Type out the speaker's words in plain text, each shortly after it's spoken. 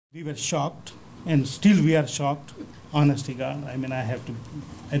We were shocked, and still we are shocked, honest to God. I mean, I have to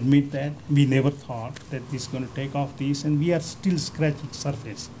admit that. We never thought that this is going to take off this, and we are still scratching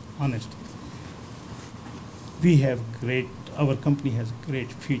surface, honestly. We have our company has a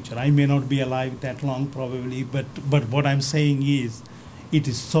great future. I may not be alive that long probably, but what I'm saying is, it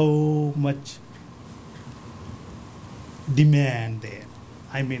is so much demand there.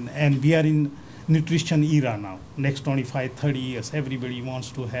 I mean, and we are in nutrition era now. Next 25, 30 years, everybody wants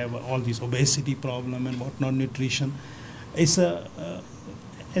to have all this obesity problem and whatnot. Nutrition is a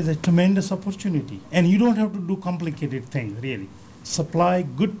tremendous opportunity, and you don't have to do complicated things really. Supply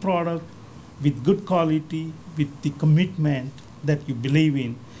good product with good quality, with the commitment that you believe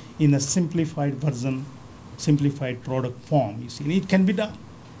in a simplified version, simplified product form. You see, and it can be done.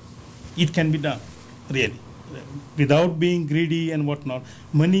 It can be done, really, without being greedy and whatnot.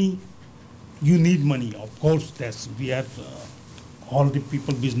 Money, you need money, of course. That's we are all the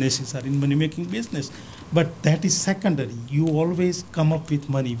people businesses are in money making business, but that is secondary. You always come up with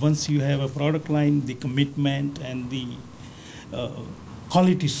money once you have a product line, the commitment and the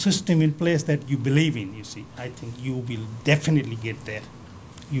quality system in place that you believe in. You see, I think you will definitely get there.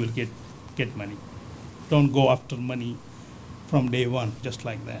 You will get money. Don't go after money from day one just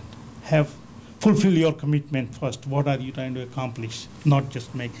like that. Fulfill your commitment first. What are you trying to accomplish? Not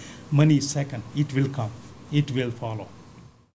just make money second. It will come. It will follow.